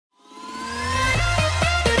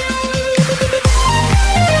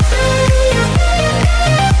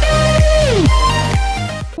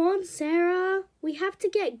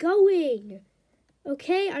get going.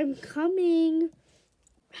 Okay, I'm coming.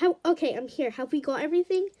 Okay, I'm here. Have we got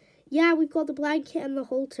everything? Yeah, we've got the blanket and the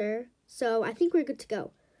halter. So I think we're good to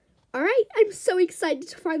go. All right, I'm so excited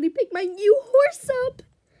to finally pick my new horse up.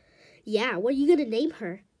 Yeah, what are you going to name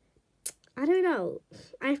her? I don't know.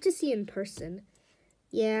 I have to see in person.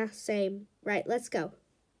 Yeah, same. Right, let's go.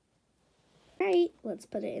 Right, let's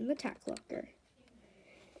put it in the tack locker.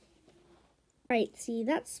 Right, see,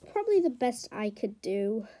 that's probably the best I could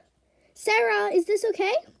do. Sarah, is this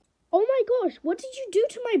okay? Oh my gosh, what did you do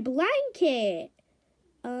to my blanket?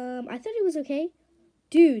 I thought it was okay.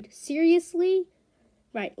 Dude, seriously?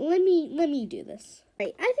 Right, let me do this.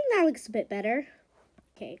 Right, I think that looks a bit better.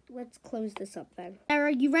 Okay, let's close this up then.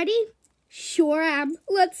 Sarah, you ready? Sure am.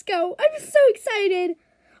 Let's go. I'm so excited.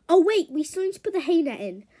 Oh wait, we still need to put the hay net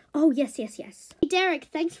in. Oh, yes. Hey, Derek,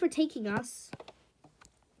 thanks for taking us.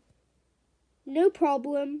 No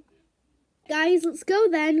problem. Guys, let's go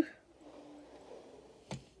then.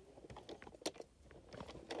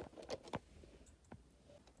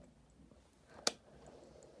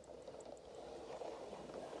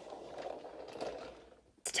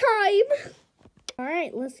 It's time. All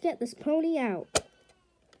right, let's get this pony out.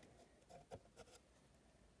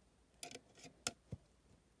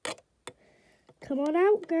 Come on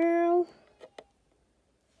out, girl.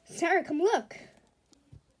 Sarah, come look.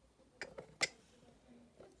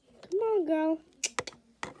 Come on, girl.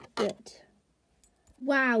 Good.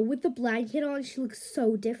 Wow, with the blanket on, she looks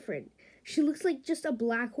so different. She looks like just a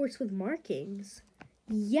black horse with markings.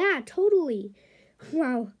 Yeah, totally.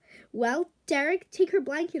 Wow. Well, Derek, take her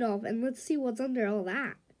blanket off and let's see what's under all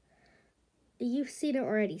that. You've seen it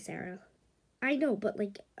already, Sarah. I know, but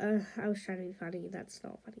like, I was trying to be funny. That's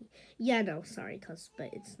not funny. Yeah, no, sorry, cuz, but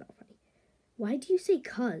it's not funny. Why do you say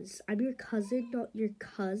cuz? I'm your cousin, not your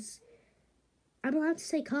cuz. I'm allowed to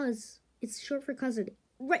say cuz. It's short for cousin.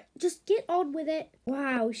 Right, just get on with it.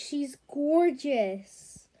 Wow, she's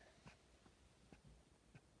gorgeous.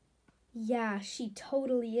 Yeah, she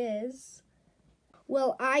totally is.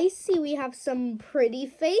 Well, I see we have some pretty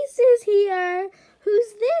faces here.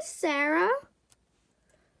 Who's this, Sarah?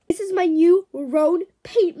 This is my new roan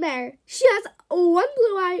paint mare. She has one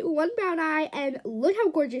blue eye, one brown eye, and look how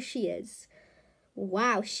gorgeous she is.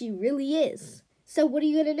 Wow, she really is. So what are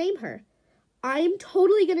you going to name her? I'm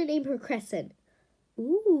totally going to name her Crescent.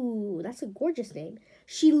 Ooh, that's a gorgeous name.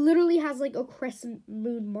 She literally has like a crescent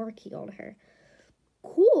moon marking on her.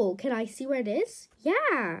 Cool. Can I see where it is?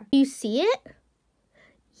 Yeah. Do you see it?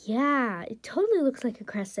 Yeah, it totally looks like a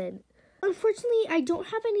crescent. Unfortunately, I don't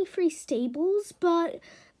have any free stables, but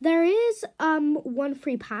there is one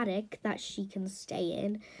free paddock that she can stay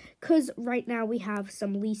in, because right now we have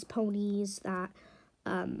some leased ponies that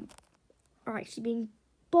are actually being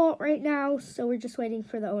bought right now, so we're just waiting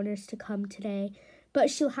for the owners to come today. But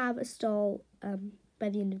she'll have a stall by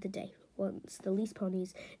the end of the day once the leased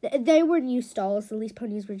ponies. They were new stalls. The leased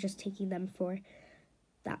ponies were just taking them for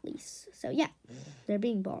that lease. So yeah, they're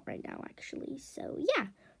being bought right now actually. So yeah,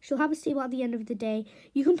 she'll have a stable at the end of the day.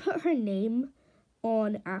 You can put her name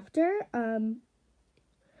on after.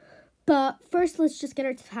 But first, let's just get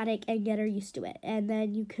her to the paddock and get her used to it, and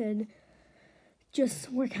then you can just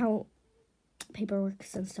work out paperwork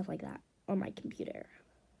and stuff like that on my computer.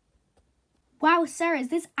 Wow, Sarah, is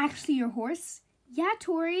this actually your horse? Yeah,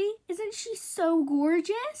 Tori. Isn't she so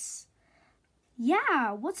gorgeous?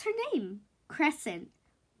 Yeah, what's her name? Crescent.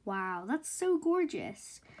 Wow, that's so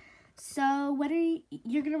gorgeous. So,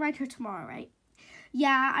 you're going to ride her tomorrow, right?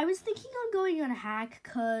 Yeah, I was thinking on going on a hack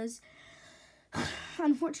because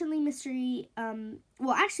unfortunately,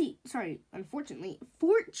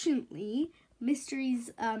 fortunately,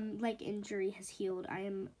 Mystery's leg injury has healed. I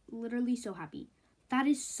am literally so happy. That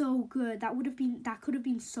is so good. That could have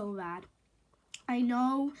been so bad. I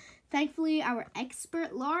know. Thankfully, our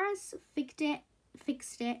expert Laura's fixed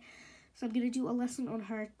it. So I'm gonna do a lesson on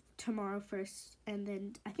her tomorrow first, and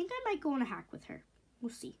then I think I might go on a hack with her.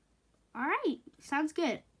 We'll see. All right, sounds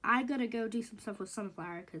good. I gotta go do some stuff with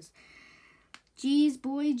Sunflower because, geez,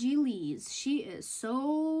 boy, Lee's, she is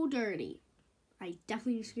so dirty. I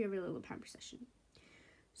definitely need to give her a little pamper session.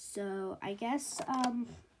 So I guess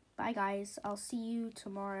bye guys. I'll see you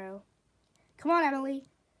tomorrow. Come on, Emily.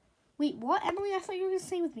 Wait, what? Emily, I thought you were going to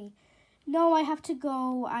stay with me. No, I have to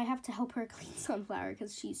go. I have to help her clean Sunflower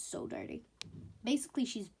because she's so dirty. Basically,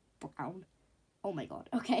 she's brown. Oh my god.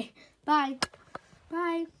 Okay. Bye.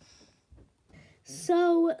 Bye.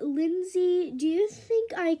 So, Lindsay, do you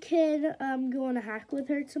think I can go on a hack with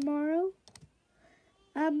her tomorrow?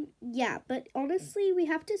 Yeah, but honestly, we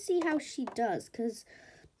have to see how she does because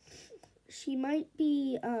she might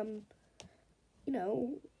be,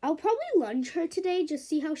 I'll probably lunch her today, just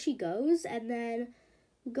see how she goes, and then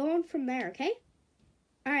we'll go on from there, okay?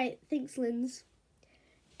 All right, thanks, Linz.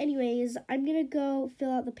 Anyways, I'm gonna go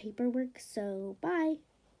fill out the paperwork, so bye.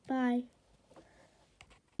 Bye.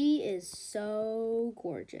 He is so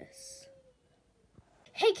gorgeous.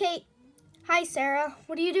 Hey, Kate. Hi, Sarah.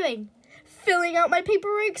 What are you doing? Filling out my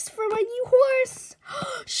paperwork for my new horse.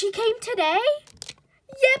 She came today?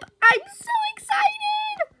 Yep, I'm so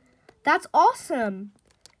excited. That's awesome.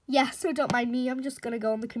 Yeah, so don't mind me. I'm just gonna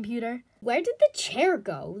go on the computer. Where did the chair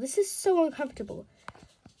go? This is so uncomfortable.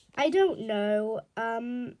 I don't know.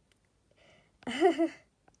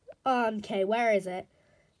 Okay, where is it?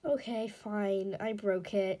 Okay, fine. I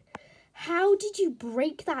broke it. How did you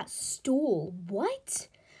break that stool? What?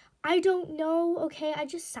 I don't know. Okay, I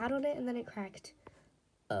just sat on it and then it cracked.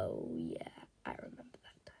 Oh, yeah. I remember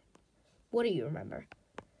that time. What do you remember?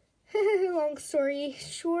 Long story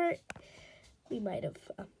short, we might have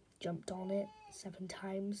jumped on it 7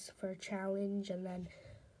 times for a challenge and then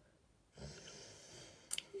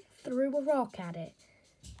threw a rock at it.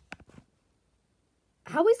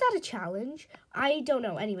 How is that a challenge? I don't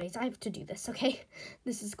know. Anyways, I have to do this, okay?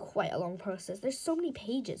 This is quite a long process. There's so many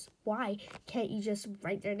pages. Why can't you just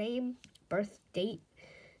write their name, birth date,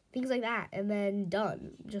 things like that, and then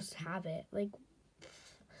done? Just have it. Like,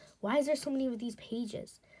 why is there so many of these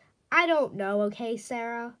pages? I don't know, okay,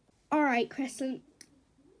 Sarah? All right, Crescent.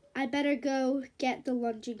 I better go get the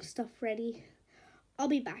lunging stuff ready. I'll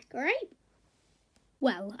be back, all right?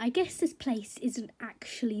 Well, I guess this place isn't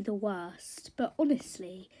actually the worst, but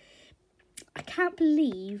honestly, I can't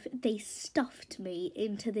believe they stuffed me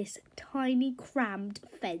into this tiny crammed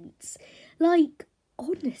fence. Like,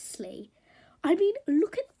 honestly, I mean,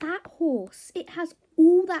 look at that horse. It has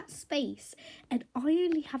all that space and I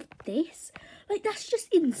only have this. Like, that's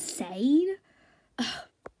just insane. Ugh.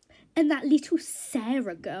 And that little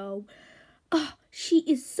Sarah girl. Oh, she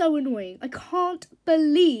is so annoying. I can't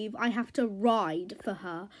believe I have to ride for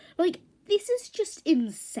her. Like, this is just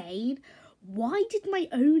insane. Why did my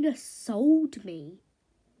owner sold me?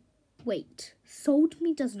 Wait, sold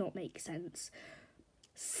me does not make sense.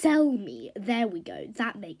 Sell me. There we go.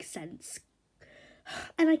 That makes sense.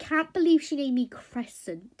 And I can't believe she named me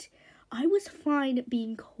Crescent. I was fine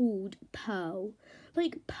being called Pearl.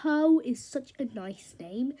 Like, Pearl is such a nice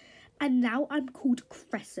name. And now I'm called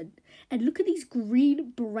Crescent. And look at these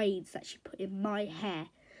green braids that she put in my hair.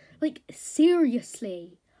 Like,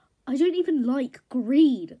 seriously. I don't even like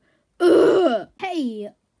green. Ugh! Hey,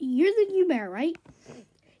 you're the new mayor, right?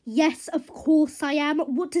 Yes, of course I am.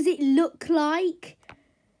 What does it look like?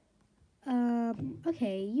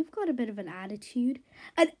 Okay, you've got a bit of an attitude.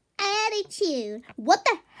 An attitude? What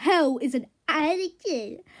the hell is an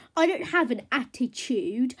attitude? I don't have an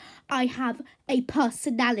attitude. I have a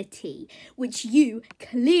personality, which you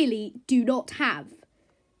clearly do not have.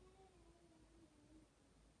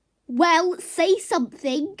 Well, say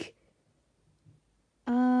something.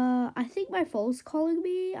 I think my phone's calling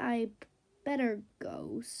me. I better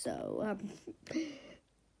go, so,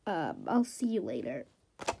 I'll see you later.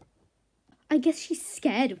 I guess she's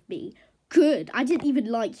scared of me. Good, I didn't even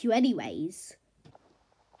like you anyways.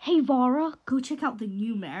 Hey, Vara, go check out the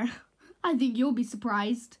new mayor. I think you'll be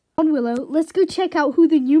surprised. Come on, Willow, let's go check out who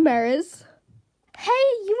the new mayor is. Hey,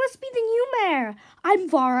 you must be the new mayor. I'm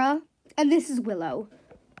Vara, and this is Willow.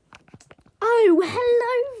 Oh,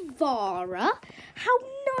 hello, Vara. How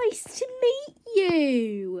nice to meet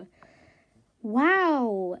you.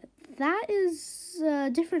 Wow, that is a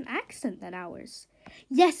different accent than ours.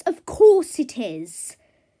 Yes, of course it is.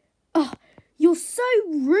 Oh, you're so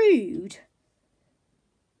rude.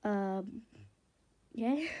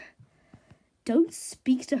 Yeah. Don't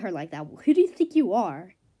speak to her like that. Who do you think you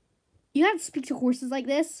are? You can't speak to horses like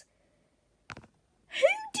this. Who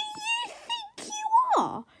do you think you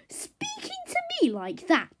are? Speaking to me like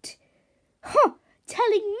that? Huh,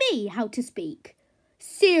 telling me how to speak.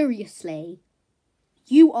 Seriously.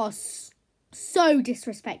 You are so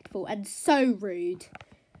disrespectful and so rude.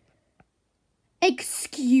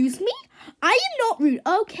 Excuse me? I am not rude.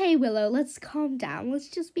 Okay, Willow, let's calm down. Let's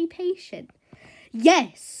just be patient.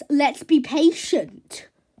 Yes, let's be patient.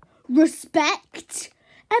 Respect.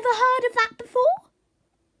 Ever heard of that before?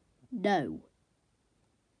 No.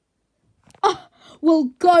 Oh,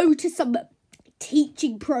 well, go to some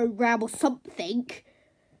teaching program or something.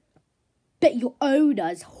 Bet your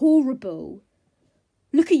owner's horrible.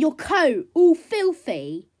 Look at your coat, all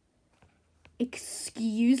filthy.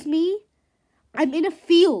 Excuse me? I'm in a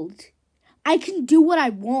field. I can do what I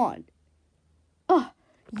want. Oh,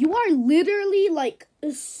 you are literally, like,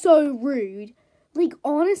 so rude. Like,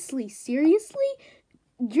 honestly, seriously?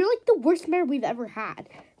 You're like the worst mare we've ever had.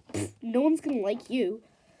 Pfft, no one's gonna like you.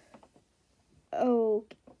 Oh.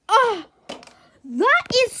 Ah! That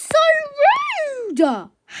is so rude!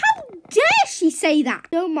 How dare she say that?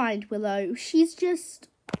 Don't mind Willow. She's just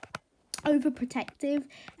overprotective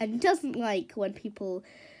and doesn't like when people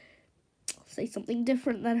say something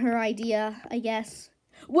different than her idea, I guess.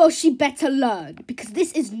 Well, she better learn, because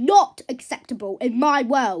this is not acceptable in my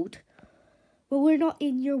world. Well, we're not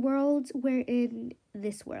in your world, we're in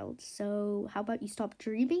this world. So how about you stop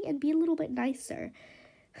dreaming and be a little bit nicer?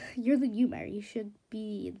 You're the new mayor. You should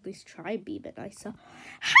be, at least try and be a bit nicer.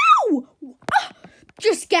 How?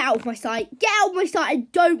 Just get out of my sight. Get out of my sight. I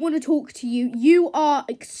don't want to talk to you. You are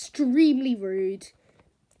extremely rude.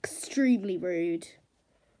 Extremely rude.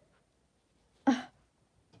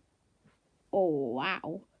 Oh,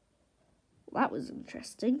 wow. That was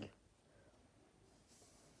interesting.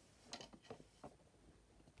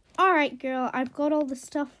 Alright, girl. I've got all the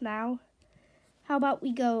stuff now. How about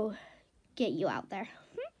we go get you out there?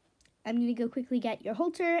 I'm going to go quickly get your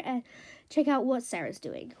halter and check out what Sarah's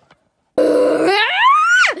doing.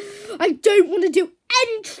 I don't want to do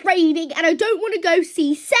any training and I don't want to go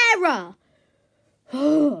see Sarah.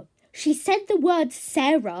 She said the word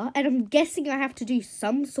Sarah and I'm guessing I have to do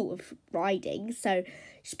some sort of riding. So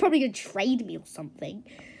she's probably going to train me or something.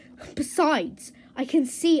 Besides, I can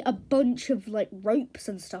see a bunch of like ropes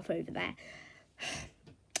and stuff over there.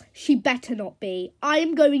 She better not be. I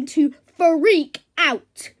am going to freak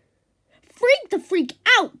out. Freak the freak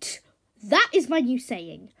out. That is my new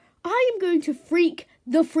saying. I am going to freak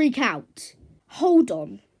the freak out. Hold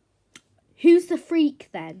on. Who's the freak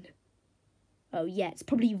then? Oh yeah, it's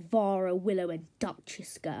probably Vara, Willow and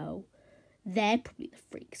Duchess girl. They're probably the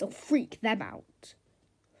freaks. I'll freak them out.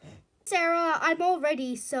 Sarah, I'm all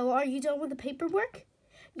ready. So are you done with the paperwork?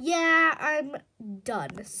 Yeah, I'm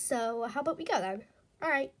done. So how about we go then?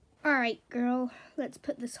 Alright. Alright, girl. Let's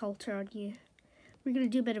put this halter on you. We're going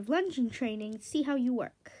to do a bit of lunging training, see how you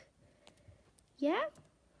work. Yeah?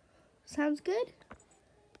 Sounds good?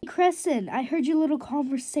 Crescent, I heard your little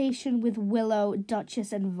conversation with Willow,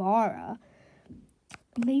 Duchess, and Vara.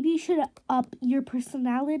 Maybe you should up your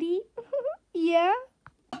personality? Yeah?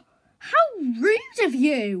 How rude of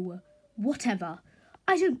you! Whatever.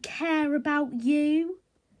 I don't care about you.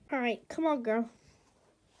 Alright, come on, girl.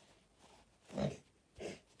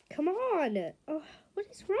 Come on. Oh, what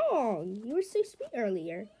is wrong? You were so sweet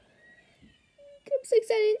earlier. I'm so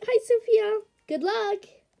excited. Hi, Sophia. Good luck.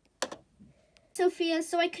 Sophia,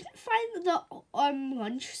 so I couldn't find the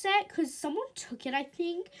lunch set because someone took it, I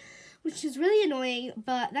think, which is really annoying,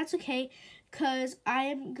 but that's okay because I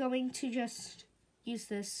am going to just use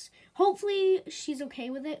this. Hopefully she's okay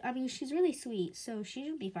with it. I mean, she's really sweet, so she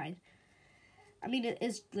should be fine. I mean, it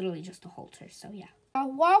is literally just a halter, so yeah.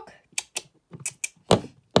 I'll walk.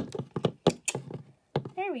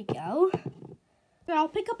 There we go. Then I'll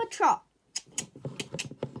pick up a trot.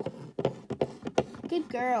 Good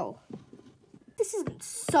girl. This isn't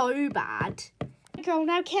so bad. Good girl,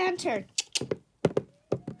 now canter.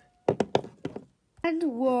 And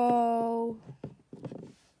whoa.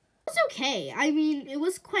 It's okay. I mean, it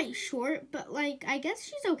was quite short, but like, I guess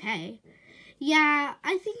she's okay. Yeah,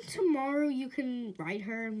 I think tomorrow you can ride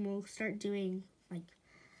her and we'll start doing, like,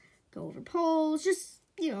 go over poles. Just,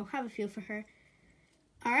 you know, have a feel for her.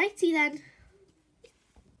 Alrighty then.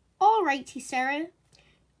 Alrighty, Sarah.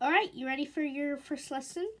 Alright, you ready for your first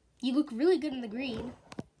lesson? You look really good in the green.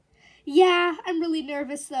 Yeah, I'm really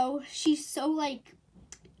nervous though. She's so like,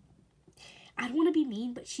 I don't want to be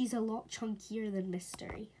mean, but she's a lot chunkier than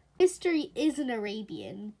Mystery. Mystery is an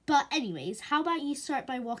Arabian, but anyways, how about you start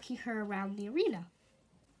by walking her around the arena?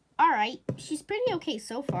 Alright, she's pretty okay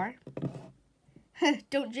so far.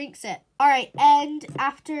 Don't jinx it. Alright, and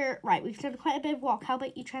after, right, we've done quite a bit of walk. How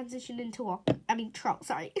about you transition into trot,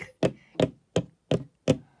 sorry.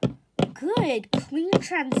 Good, clean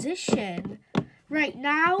transition. Right,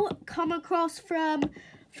 now come across from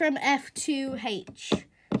F to H.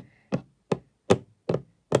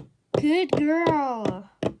 Good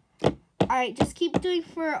girl. Alright, just keep doing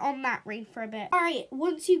on that ring for a bit. Alright,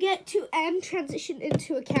 once you get to M, transition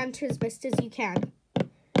into a canter as best as you can.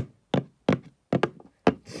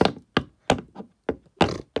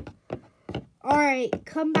 Alright,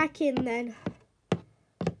 come back in then.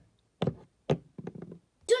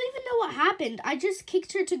 Don't even know what happened. I just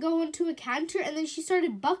kicked her to go into a canter and then she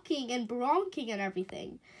started bucking and bronking and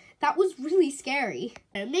everything. That was really scary.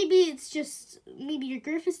 Maybe it's just, maybe your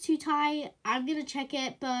girth is too tight. I'm gonna check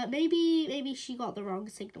it, but maybe she got the wrong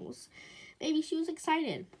signals. Maybe she was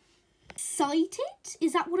excited. Excited?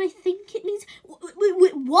 Is that what I think it means?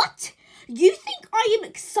 Wait, what? You think I am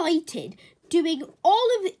excited? doing all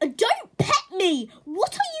of it. Don't pet me!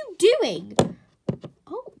 What are you doing?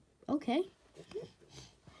 Oh, okay.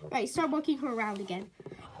 Right, start walking her around again.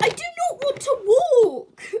 I do not want to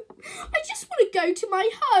walk. I just want to go to my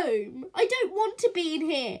home. I don't want to be in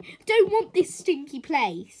here. I don't want this stinky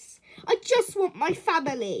place. I just want my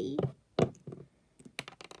family.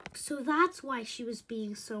 So that's why she was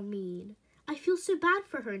being so mean. I feel so bad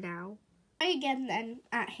for her now. Try again then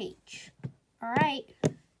at H. All right.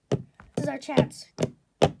 This is our chance.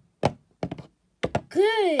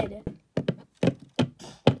 Good.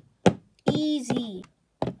 Easy.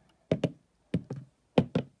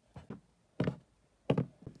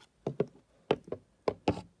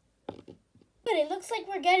 Good, it looks like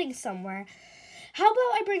we're getting somewhere. How about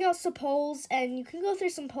I bring out some polls and you can go through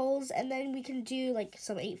some polls and then we can do like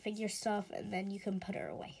some 8-figure stuff and then you can put her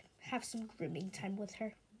away. Have some grooming time with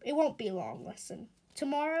her. It won't be long, listen.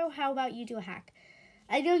 Tomorrow, how about you do a hack?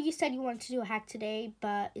 I know you said you wanted to do a hack today,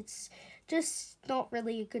 but it's just not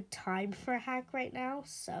really a good time for a hack right now,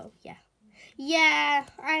 so yeah. Yeah,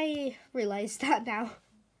 I realize that now.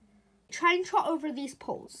 Try and trot over these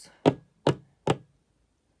poles.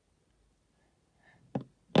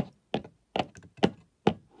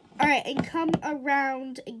 Alright, and come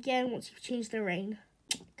around again once you've changed the rein.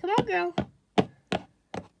 Come on, girl.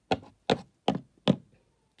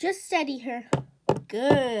 Just steady her.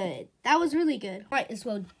 Good. That was really good. Might as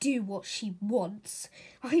well do what she wants.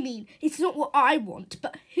 I mean, it's not what I want,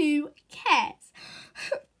 but who cares?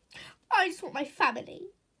 I just want my family.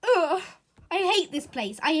 Ugh. I hate this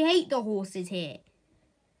place. I hate the horses here.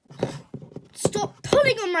 Stop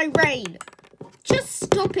pulling on my rein. Just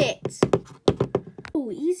stop it. Oh,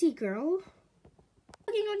 easy, girl.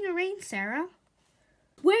 Pulling on your rein, Sarah.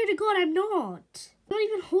 Swear to God, I'm not. I'm not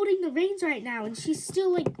even holding the reins right now, and she's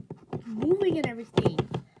still, like, moving and everything.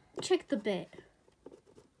 Check the bit.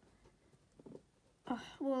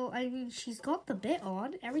 Well, I mean, she's got the bit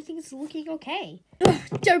on. Everything's looking okay. Ugh,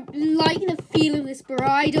 don't like the feel of this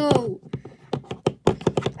bridle.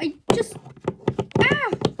 I just...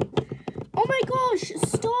 Ah! Oh my gosh!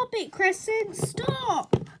 Stop it, Crescent!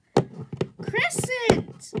 Stop!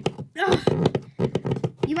 Crescent! Ugh.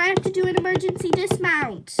 You might have to do an emergency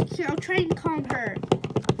dismount. Here, I'll try and calm her.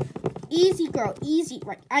 Easy, girl. Easy.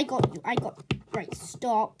 Right, I got you. Right,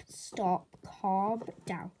 stop. Calm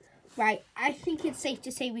down. Right, I think it's safe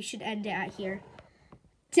to say we should end it at here.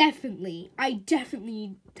 Definitely. I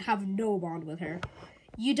definitely have no bond with her.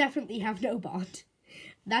 You definitely have no bond.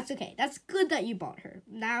 That's okay. That's good that you bought her.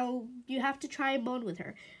 Now you have to try and bond with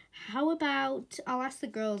her. How about I'll ask the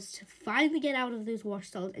girls to finally get out of those wash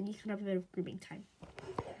stalls and you can have a bit of grooming time.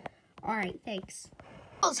 Alright, thanks.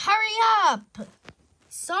 Girls, hurry up!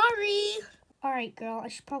 Sorry! Alright, girl, I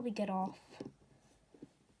should probably get off.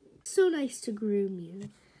 So nice to groom you.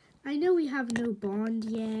 I know we have no bond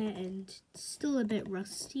yet and it's still a bit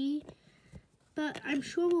rusty, but I'm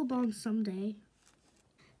sure we'll bond someday.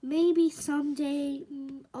 Maybe someday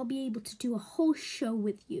I'll be able to do a whole show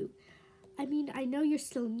with you. I mean, I know you're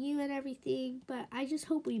still new and everything, but I just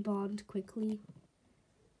hope we bond quickly.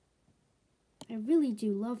 I really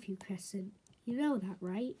do love you, Crescent. You know that,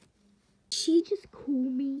 right? Did she just call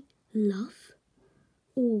me love?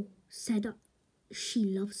 Or said she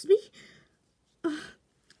loves me?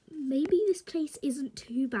 Maybe this place isn't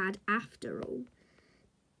too bad after all.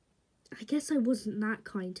 I guess I wasn't that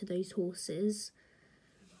kind to those horses.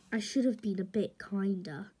 I should have been a bit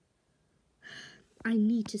kinder. I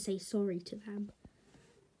need to say sorry to them.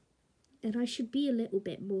 And I should be a little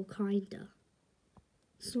bit more kinder.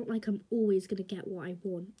 It's not like I'm always going to get what I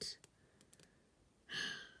want.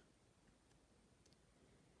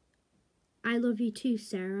 I love you too,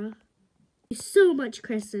 Sarah. Thank you so much,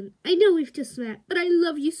 Crescent. I know we've just met, but I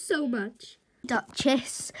love you so much.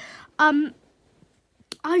 Duchess,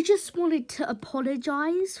 I just wanted to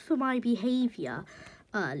apologise for my behaviour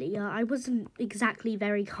earlier. I wasn't exactly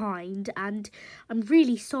very kind and I'm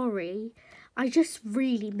really sorry. I just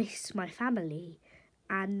really missed my family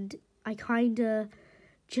and I kinda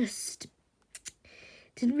just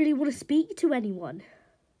didn't really want to speak to anyone.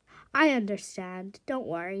 I understand, don't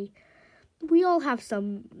worry. We all have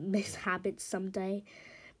some mishabits someday.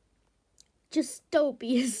 Just don't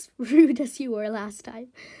be as rude as you were last time.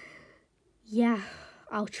 Yeah,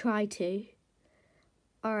 I'll try to.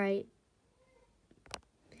 Alright.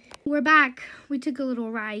 We're back. We took a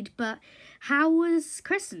little ride, but how was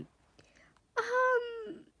Crescent?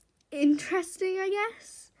 Interesting, I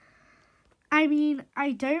guess. I mean,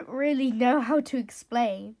 I don't really know how to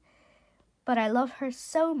explain, but I love her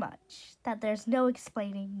so much that there's no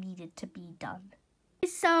explaining needed to be done.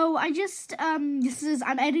 guys, so I just I'm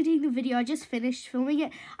editing the video. I just finished filming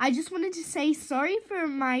it. I just wanted to say sorry for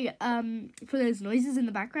my for those noises in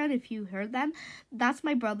the background if you heard them. That's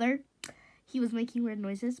my brother. He was making weird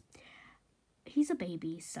noises. He's a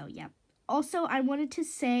baby, so yeah. Also, I wanted to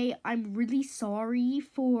say I'm really sorry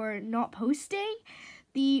for not posting.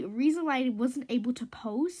 The reason why I wasn't able to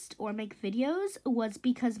post or make videos was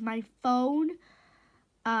because my phone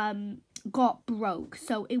got broke,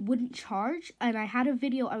 so it wouldn't charge, and I had a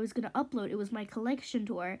video I was gonna upload. It was my collection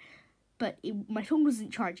tour, but my phone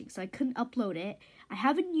wasn't charging, so I couldn't upload it. I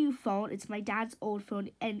have a new phone. It's my dad's old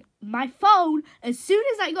phone, and my phone, as soon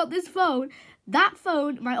as I got this phone, that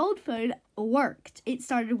phone, my old phone, worked. It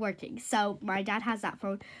started working, so my dad has that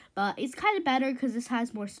phone, but it's kind of better because this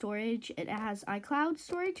has more storage. It has iCloud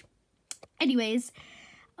storage. Anyways,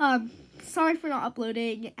 sorry for not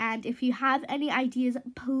uploading, and if you have any ideas,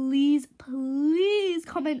 please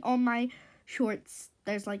comment on my shorts.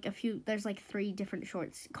 There's like 3 different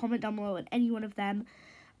shorts. Comment down below on any one of them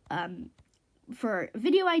for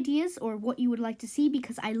video ideas or what you would like to see,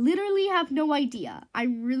 because I literally have no idea. I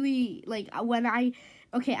really, like, I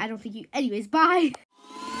don't think you, anyways, bye.